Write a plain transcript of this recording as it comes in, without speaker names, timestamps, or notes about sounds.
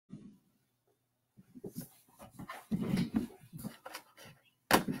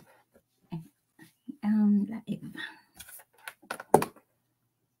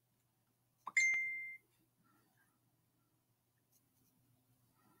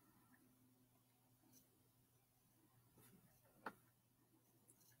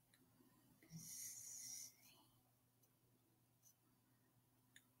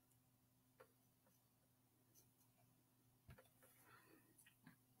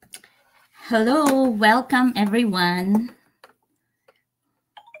Hello, welcome everyone.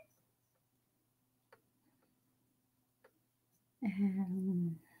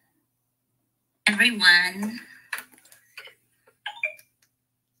 Um, everyone.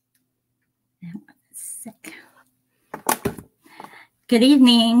 Sec. Good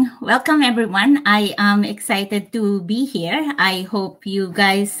evening. Welcome everyone. I am excited to be here. I hope you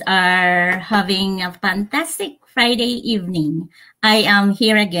guys are having a fantastic Friday evening. I am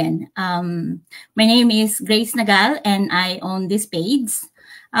here again. My name is Grace Nagal and I own this page.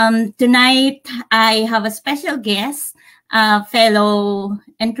 Tonight, I have a special guest, a fellow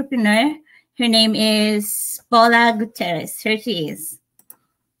entrepreneur. Her name is Paula Gutierrez. Here she is.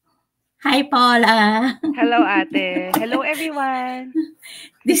 Hi, Paula. Hello, ate. Hello, everyone.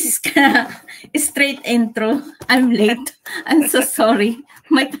 This is kind of a straight intro. I'm late. I'm so sorry.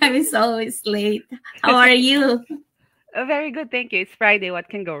 My time is always late. How are you? Very good, thank you. It's Friday. What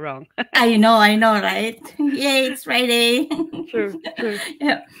can go wrong? I know, right? Yay, it's Friday. True.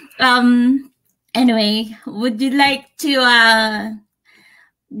 Yeah. Anyway, would you like to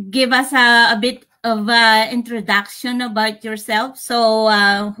give us a bit of introduction about yourself so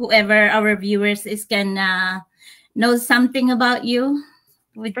whoever our viewers is can know something about you?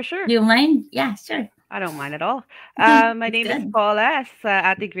 For sure. Do you mind? Yeah, sure. I don't mind at all. My name is Good. Paula, as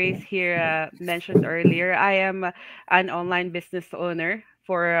Ate Grace here mentioned earlier. I am an online business owner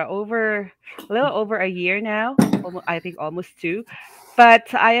for a little over a year now. I think almost two. But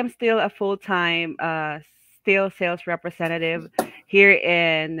I am still a full-time still sales representative here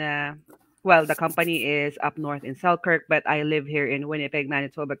in well, the company is up north in Selkirk, but I live here in Winnipeg,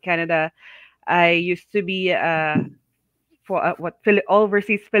 Manitoba, Canada. I used to be for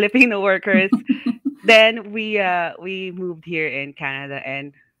overseas Filipino workers. Then we moved here in Canada,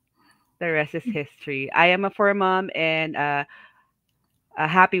 and the rest is history. I am a fur mom and a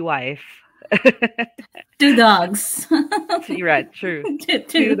happy wife. Two dogs. Right, true. Two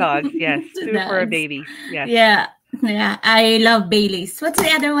Two dogs, yes. Two fur dogs. babies, yes. Yeah. I love Bailey's. What's the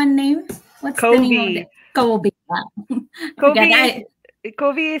other one name? What's the name of Kobe. it? Kobe.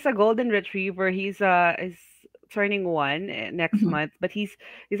 Kobe is a golden retriever. He's is turning one next Mhm. month, but he's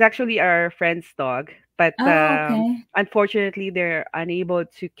actually our friend's dog. But Oh, okay. unfortunately, they're unable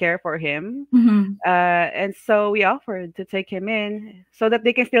to care for him, Mhm. and so we offered to take him in so that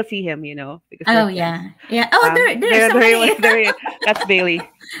they can still see him, because we're Oh, friends. yeah. Oh, there's somebody. That's Bailey.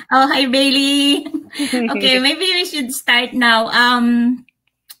 Oh, hi, Bailey. Okay, maybe we should start now.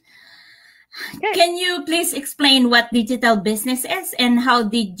 Okay. Can you please explain what digital business is and how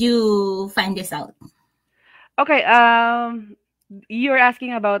did you find this out? Okay. You're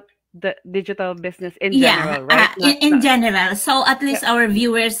asking about the digital business in Yeah, general, right? in general. So at Yeah. least our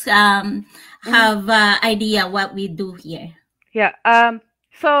viewers Mhm. have idea what we do here. Yeah.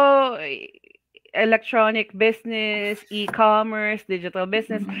 So electronic business, e-commerce, digital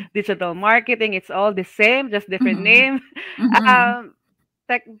business, Mhm. digital marketing, it's all the same, just different Mhm. name. Mhm. Um,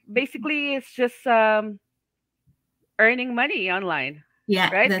 basically it's just earning money online, Yeah,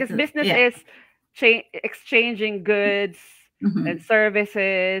 right? that's Because business yeah. is exchanging goods and Mhm.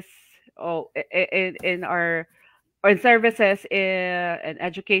 services. Oh, in our or in services and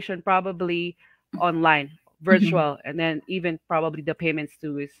education, probably online, Mhm. virtual, and then even probably the payments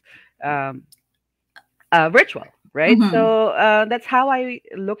too is um, virtual, right? Mhm. So that's how I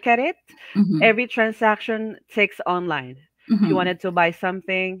look at it. Mhm. Every transaction takes online. If you Mhm. wanted to buy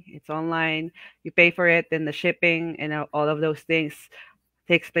something, it's online. You pay for it, then the shipping and all of those things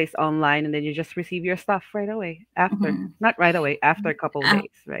takes place online, and then you just receive your stuff right away after. Mhm. Not right away, after a couple of Uh,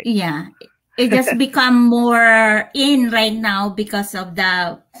 days, right? yeah, it just become more in right now because of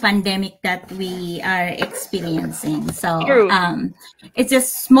the pandemic that we are experiencing. So True. it's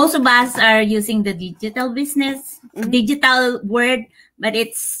just most of us are using the Hmm. digital word, but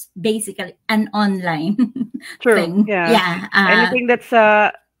it's basically an online True. thing. Yeah. Yeah, Anything that's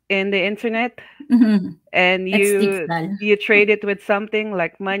in the internet mhm, and it's you digital. you trade it with something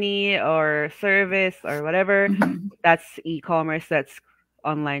like money or service or whatever, Mhm, that's e-commerce, that's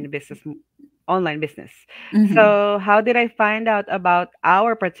online business online business. mhm, So how did I find out about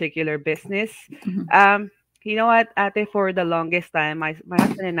our particular business? mhm, um you know what, ate, for the longest time, my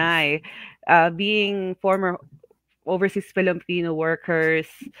husband and I, being former overseas Filipino workers,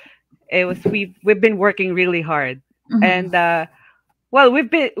 we've been working really hard, mhm, and well,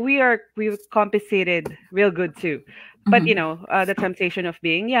 we've compensated real good too. But mhm, the temptation of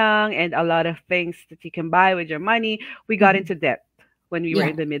being young and a lot of things that you can buy with your money, we got mhm. into debt when we were Yeah.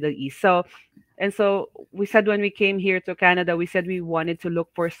 in the Middle East. So we said, when we came here to Canada, we said we wanted to look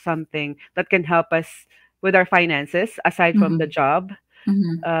for something that can help us with our finances aside from the Mhm, job.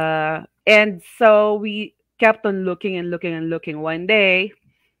 Mhm. And so we kept on looking and looking and looking. One day,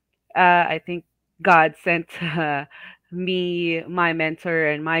 I think God sent me, my mentor,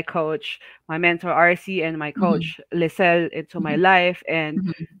 and my coach, my mentor RC, and my Mhm. coach Lisel into my Mhm. life, and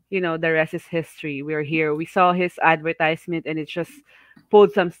Mhm. the rest is history. We're here. We saw his advertisement, and it just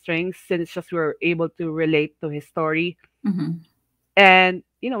pulled some strings, and it's just we were able to relate to his story, Mhm. and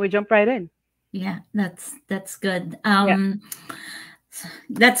we jump right in. Yeah, that's good. Yeah.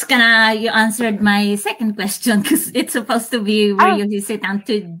 That's gonna you answered my second question because it's supposed to be where Oh, you sit down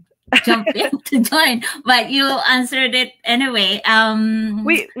to jump in to join, but you answered it anyway.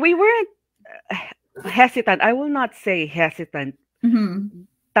 we weren't hesitant. I will not say hesitant. Mhm.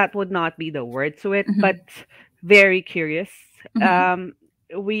 That would not be the word to it, but Mhm. very curious. Mhm. Um,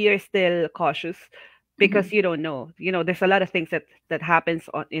 we are still cautious because Mhm. you don't know. There's a lot of things that happens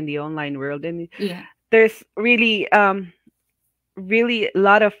in the online world, and Yeah. there's really a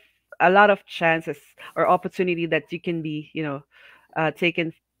lot of chances or opportunity that you can be,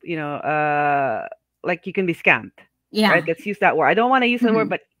 taken, you know, like you can be scammed, right? Yeah. Let's use that word. I don't want to use the word,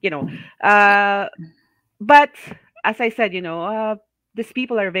 Mhm. but uh, but as I said, these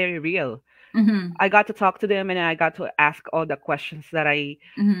people are very real. Mhm. I got to talk to them and I got to ask all the questions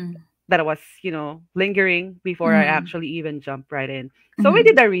Mhm. that I was, lingering before I Mhm. actually even jump right in. So we Mhm.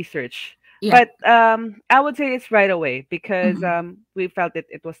 did our research, Yeah. but I would say it's right away because Mhm. we felt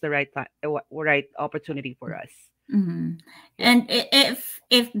it was the right time, right opportunity for us. Mhm. Yeah, And if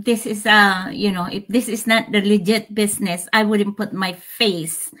this is if this is not the legit business, I wouldn't put my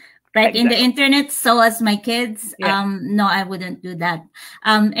face right in the exactly. internet. So as my kids, Yeah. no, I wouldn't do that.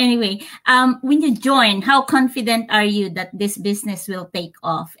 Anyway, when you join, how confident are you that this business will take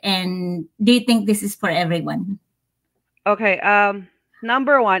off? And do you think this is for everyone? Okay.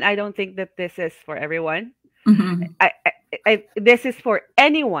 Number one, I don't think that this is for everyone. Mm-hmm. This is for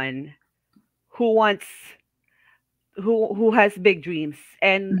anyone who wants who has big dreams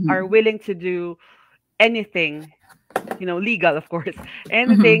and are Mm-hmm. willing to do anything, legal, of course,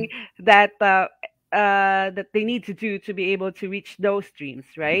 anything Mm-hmm. that that they need to do to be able to reach those dreams,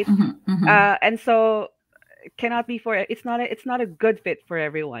 right? Mm-hmm. And so it cannot be for it's not a good fit for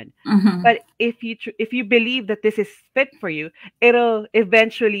everyone. Mm-hmm. But if you believe that this is fit for you, it'll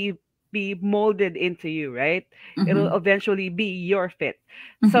eventually be molded into you, right? It'll Mm-hmm. eventually be your fit.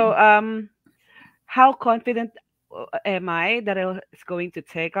 So Mm-hmm. how confident am I that it's going to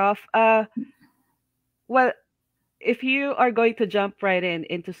take off? Well, if you are going to jump right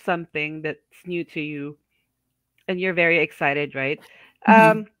into something that's new to you and you're very excited, right?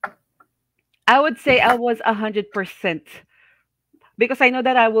 Mm-hmm. Um, I would say I was 100% because I know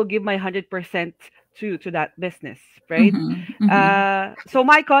that I will give my 100% to that business, right? Mm-hmm. Mm-hmm. So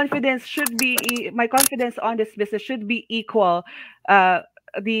my confidence on this business should be equal uh,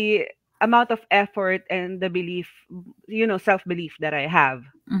 the amount of effort and the belief, self belief that I have.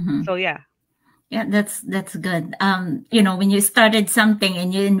 Mm-hmm. So yeah, Yeah, that's good. When you started something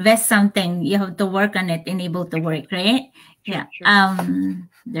and you invest something, you have to work on it and able to exactly. work, right? True, Yeah. true.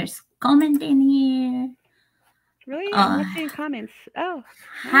 There's comment in here. Really, I'm Uh, not seeing comments. Oh,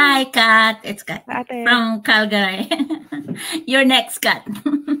 Hi, hi, Kat. It's Kat ate. from Calgary. You're next, Kat.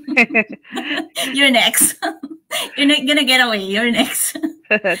 You're next. You're not gonna get away. You're next.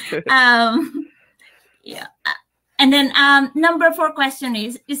 True. um, yeah. And then number four question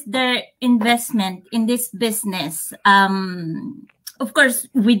is there investment in this business? Of course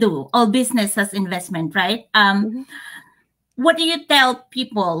we do. All business has investment, right? Mhm. What do you tell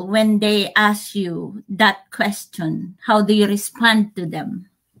people when they ask you that question? How do you respond to them?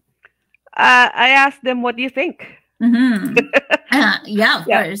 I asked them, "What do you think?" Mm-hmm. Yeah, of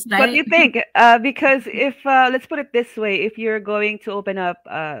Yeah, course, what do right? you think? Because if let's put it this way, if you're going to open up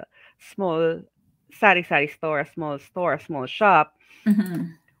a small sari store, a small store, a small shop,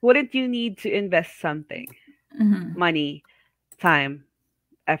 Mm-hmm. wouldn't you need to invest something? Mm-hmm. Money, time,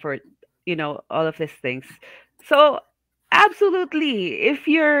 effort, all of these things. So absolutely, if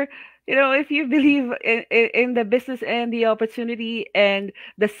you believe in the business and the opportunity and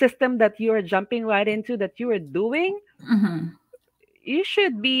the system that you are jumping right into, that you are doing, Mm-hmm. you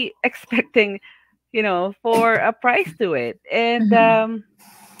should be expecting, for a price to it. And Mm-hmm.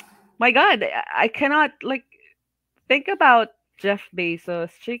 my God, I cannot, like, think about Jeff Bezos,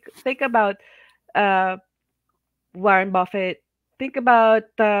 think about uh Warren Buffett, think about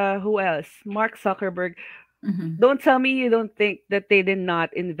who else? Mark Zuckerberg. Mm-hmm. Don't tell me you don't think that they did not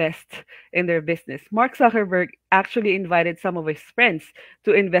invest in their business. Mark Zuckerberg actually invited some of his friends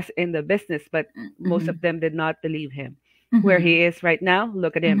to invest in the business, but most Mm-hmm. of them did not believe him. Where Mm-hmm. he is right now,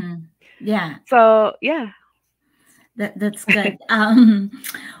 look at him. Mm-hmm. Yeah. So, yeah. That's good.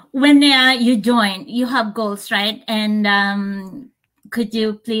 When you join, you have goals, right? And could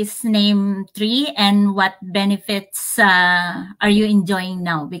you please name three and what benefits are you enjoying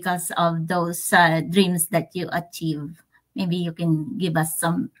now because of those dreams that you achieve? Maybe you can give us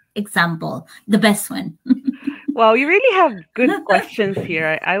some example, the best one. Well, you really have good questions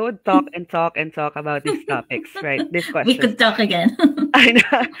here. I would talk and talk and talk about these topics, right? These We questions. could talk again. I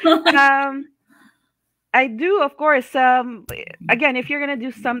know. Um, I do, of course. Again, if you're gonna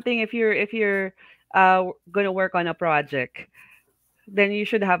do something, if you're gonna work on a project, then you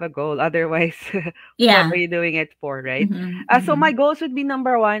should have a goal. Otherwise, what are Yeah. you doing it for, right? Mm-hmm, So my mm-hmm, goals would be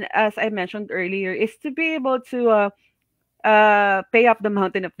number one, as I mentioned earlier, is to be able to pay up the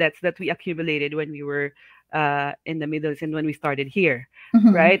mountain of debts that we accumulated when we were in the Middle East and when we started here,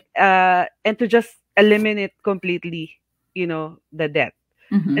 mm-hmm, right? And to just eliminate completely, the debt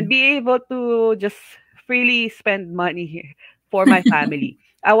and mm-hmm. be able to just freely spend money here for my family.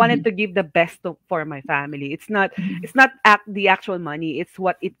 I wanted Mhm, to give the best for my family. It's not mhm. it's not the actual money, it's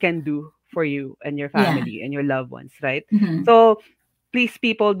what it can do for you and your Yeah. family and your loved ones, right? Mhm. So please,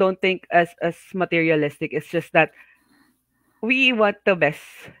 people, don't think as materialistic. It's just that we want the best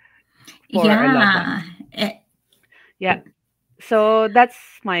for our loved ones. Yeah. Yeah. So that's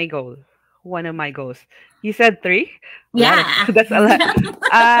my goal. One of my goals. You said three? A lot of Yeah. that's a lot.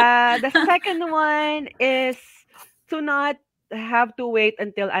 The second one is to not have to wait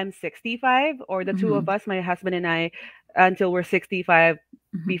until I'm 65, or the two of Mhm, us, my husband and I, until we're 65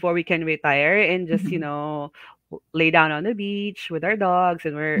 mhm, before we can retire and just, mhm, lay down on the beach with our dogs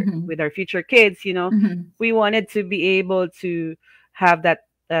and we're mhm, with our future kids, mhm, we wanted to be able to have that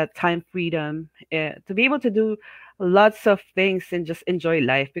time freedom, to be able to do lots of things and just enjoy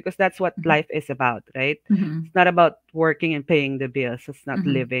life, because that's what mhm, life is about, right? mhm, It's not about working and paying the bills. It's not mhm,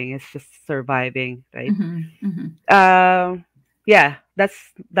 living. It's just surviving, right? mhm, mhm. Um, yeah,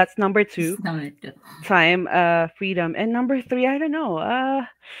 that's number It's two, number two. time, freedom, and number three, I don't know,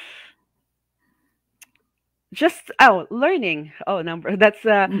 just learning. Oh, number that's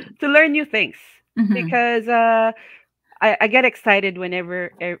Mm, to learn new things, mhm, because I get excited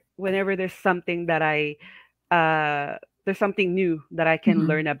whenever whenever there's something new that I can mhm,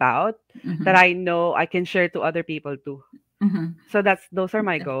 learn about, that mhm, I know I can share to other people too. mhm. So those are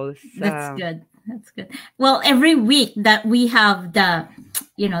my goals. That's good. That's good. Well, every week that we have the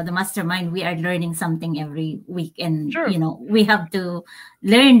mastermind, we are learning something every week, and Sure. we have to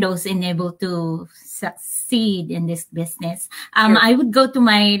learn those and able to succeed in this business. Sure. I would go to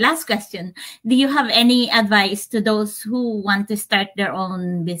my last question. Do you have any advice to those who want to start their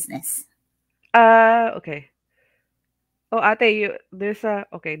own business? Okay. Oh, ate, there's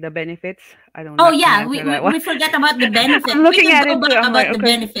okay, the benefits. I'm Oh not gonna yeah, we, answer we, that one. we forgot about the benefit. I'm We looking could at go it too. back I'm like, about the okay.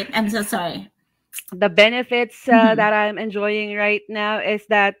 benefit. I'm so sorry. The benefits Mm-hmm. that I'm enjoying right now is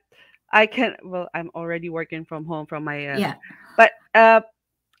that well, I'm already working from home from my, Yeah. but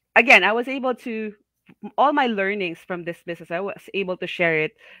again, I was able to, all my learnings from this business, I was able to share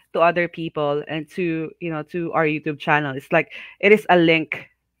it to other people and to our YouTube channel. It's like it is a link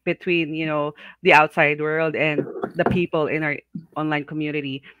between, the outside world and the people in our online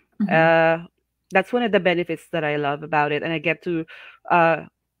community. Mm-hmm. Uh, that's one of the benefits that I love about it, and I get to uh,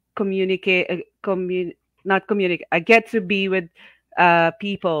 communicate, not communicate. I get to be with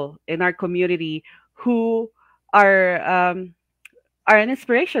people in our community who are um, are an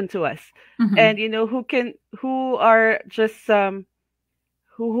inspiration to us, and Mm-hmm. who are just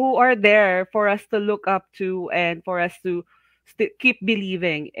who are there for us to look up to, and for us to keep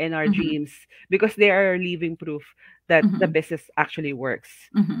believing in our Mm-hmm. dreams, because they are living proof that the Mm-hmm. business actually works.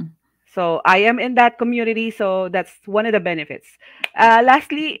 Mm-hmm. So I am in that community, so that's one of the benefits.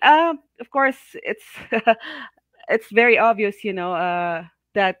 Lastly, of course, it's it's very obvious,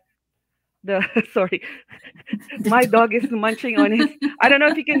 that the sorry, The my dog. dog is munching on his, I don't know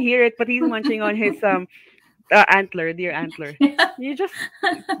if you can hear it, but he's munching on his antler, dear antler. You just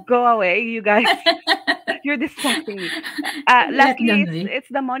go away, you guys. You're distracting me. Let Lastly, them it's be. it's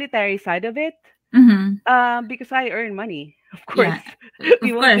the monetary side of it. Mm-hmm. Because I earn money, of course. Yeah,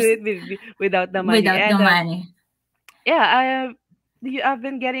 We of won't do course, it without the money. without the And money. yeah, I've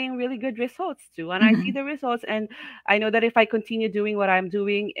been getting really good results too, and I see Mm-hmm. the results, and I know that if I continue doing what I'm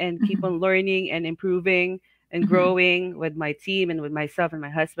doing and keep Mm-hmm. on learning and improving and Mm-hmm. growing with my team and with myself and my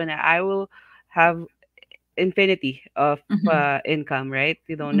husband, I will have infinity of Mm-hmm. income. Right?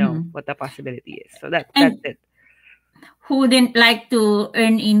 You don't know Mm-hmm. what the possibility is. So that's And it. who wouldn't like to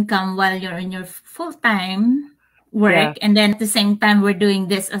earn income while you're in your full-time Yeah. work, and then at the same time we're doing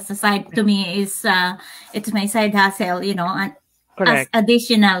this as a side? To me is it's my side hustle, as Correct.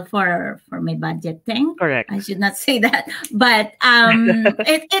 additional for my budget thing. I Correct. should not say that, but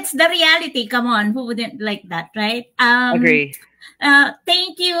it's the reality. Come on, who wouldn't like that, right? Agree.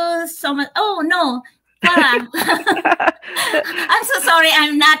 Thank you so much. Oh no, Paula, I'm so sorry.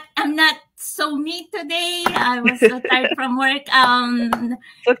 I'm not so me today. I was so tired from work. It's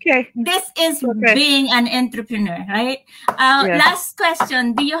okay. This is It's okay. being an entrepreneur, right? Yes. Last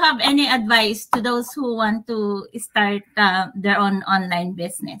question. Do you have any advice to those who want to start their own online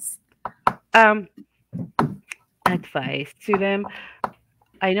business? Um, Advice to them.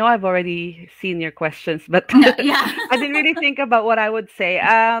 I know I've already seen your questions, but Yeah. I didn't really think about what I would say.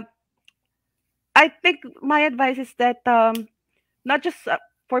 I think my advice is that not just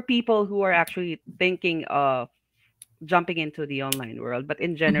for people who are actually thinking of jumping into the online world, but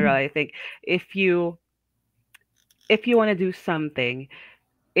in general, Mhm. I think if you if you want to do something,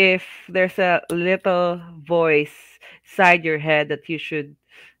 if there's a little voice inside your head that you should,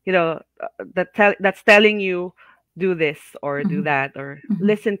 that's telling you do this or do Mhm. that, or Mhm.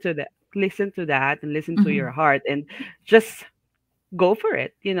 listen to that, and listen to your Mhm. heart, and just go for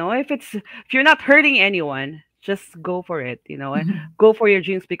it. If you're not hurting anyone, just go for it. Mhm. Go for your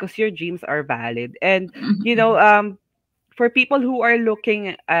dreams, because your dreams are valid. And you know, Mhm. um, for people who are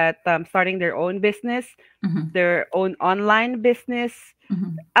looking at starting their own business, Mhm. their own online business,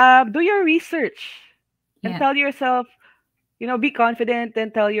 Mhm. do your research and Yeah. tell yourself, be confident,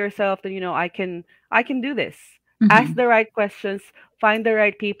 and tell yourself that, I can do this. Ask Mhm. the right questions, find the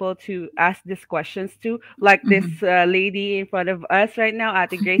right people to ask these questions to, like this Mhm. lady in front of us right now,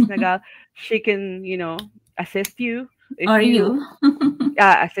 Ate Grace Nagal. She can, assist you if Or you you?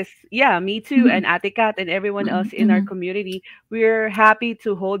 assist. Yeah, me too, and Mhm. Ate Kat and everyone else Mhm. in our Mhm. community. We're happy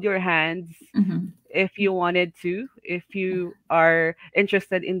to hold your hands Mhm. if you wanted to, if you are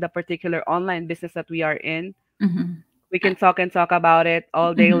interested in the particular online business that we are in. Mhm. We can talk and talk about it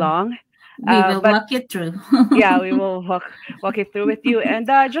all day Mhm. long. We will But walk you through. yeah, we will walk it through with you, and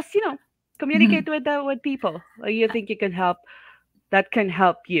just communicate Mhm. with people you think you can help, that can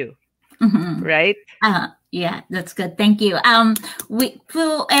help you, Mhm. right? Yeah, that's good. Thank you.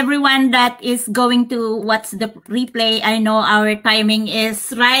 To everyone that is going to watch the replay, I know our timing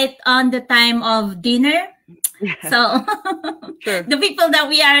is right on the time of dinner. Yeah, So sure. the people that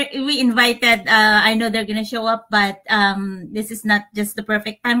we invited, I know they're gonna show up, but this is not just the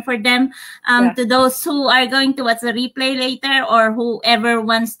perfect time for them. Yeah. To those who are going to watch the replay later, or whoever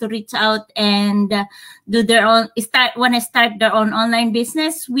wants to reach out and do their own want to start their own online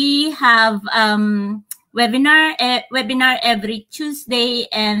business, we have webinar every Tuesday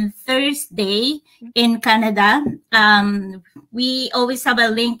and Thursday in Canada. We always have a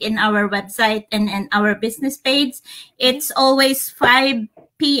link in our website and our business page. Mhm. It's always 5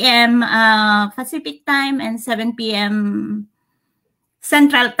 p.m. Pacific time and 7 p.m.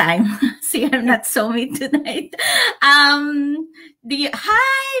 Central time. See, I'm Yeah, not so me tonight. Hi,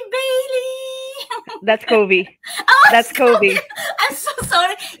 Bailey. that's Kobe. Oh, That's Kobe. I'm so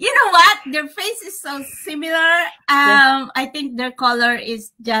sorry. You know what? Their face is so similar. Yeah. I think their color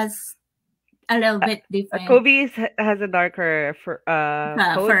is just a little uh, bit different. Kobe has a darker coat.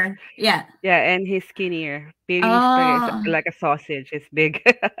 For yeah. Yeah, and he's skinnier. Bailey's Oh, like a sausage. It's big.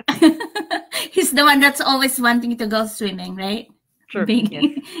 he's the one that's always wanting to go swimming, right? Sure. Yes.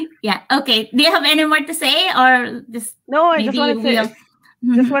 Being, yeah. Okay. Do you have any more to say, or just No, I just maybe wanted to we'll? just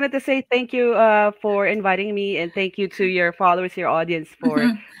Mhm. wanted to say thank you for inviting me, and thank you to your followers, your audience, for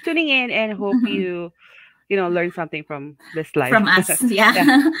tuning in, and hope you learn something from this live. From us. Yeah. Yeah.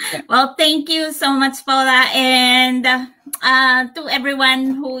 Yeah. Well, thank you so much, Paula. And to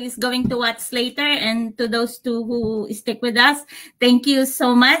everyone who is going to watch later, and to those two who stick with us, thank you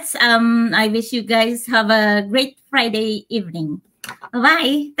so much. I wish you guys have a great Friday evening.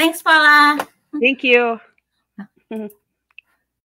 Bye. Thanks, Paula. Thank you.